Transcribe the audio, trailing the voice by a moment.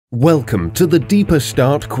Welcome to the Deeper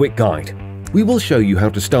Start Quick Guide. We will show you how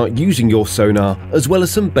to start using your sonar as well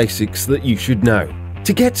as some basics that you should know.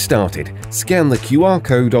 To get started, scan the QR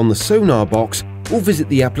code on the sonar box or visit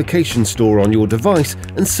the application store on your device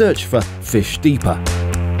and search for Fish Deeper.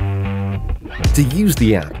 To use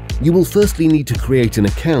the app, you will firstly need to create an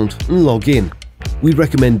account and log in. We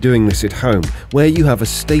recommend doing this at home where you have a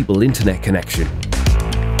stable internet connection.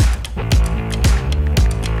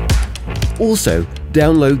 Also,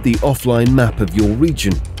 download the offline map of your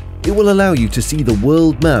region. It will allow you to see the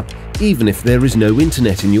world map even if there is no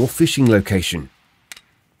internet in your fishing location.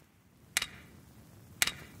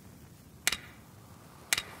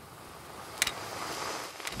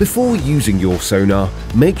 Before using your sonar,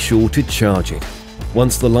 make sure to charge it.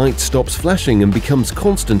 Once the light stops flashing and becomes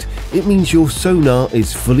constant, it means your sonar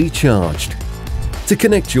is fully charged. To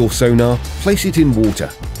connect your sonar, place it in water.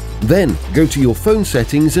 Then, go to your phone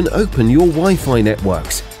settings and open your Wi-Fi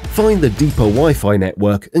networks. Find the Deeper Wi-Fi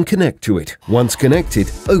network and connect to it. Once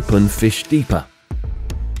connected, open Fish Deeper.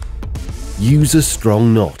 Use a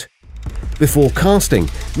strong knot. Before casting,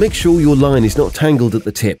 make sure your line is not tangled at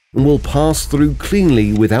the tip and will pass through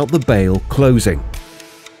cleanly without the bail closing.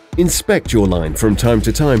 Inspect your line from time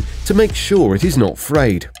to make sure it is not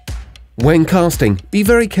frayed. When casting, be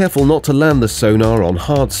very careful not to land the sonar on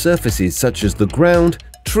hard surfaces such as the ground,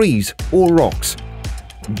 trees or rocks.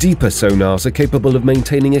 Deeper sonars are capable of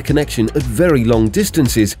maintaining a connection at very long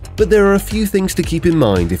distances, but there are a few things to keep in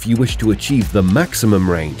mind if you wish to achieve the maximum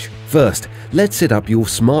range. First, let's set up your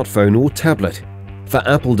smartphone or tablet. For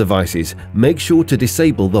Apple devices, make sure to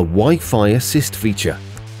disable the Wi-Fi Assist feature.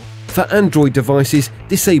 For Android devices,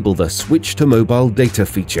 disable the Switch to Mobile Data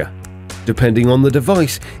feature. Depending on the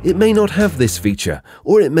device, it may not have this feature,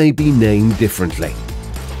 or it may be named differently.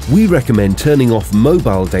 We recommend turning off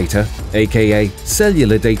mobile data, aka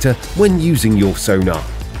cellular data, when using your sonar.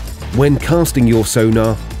 When casting your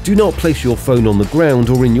sonar, do not place your phone on the ground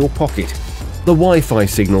or in your pocket. The Wi-Fi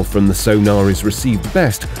signal from the sonar is received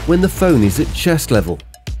best when the phone is at chest level.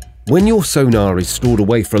 When your sonar is stored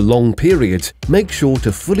away for long periods, make sure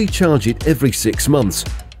to fully charge it every 6 months.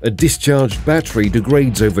 A discharged battery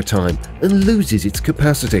degrades over time and loses its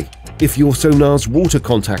capacity. If your sonar's water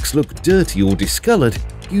contacts look dirty or discolored,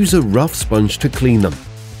 use a rough sponge to clean them.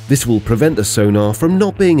 This will prevent the sonar from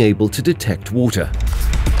not being able to detect water.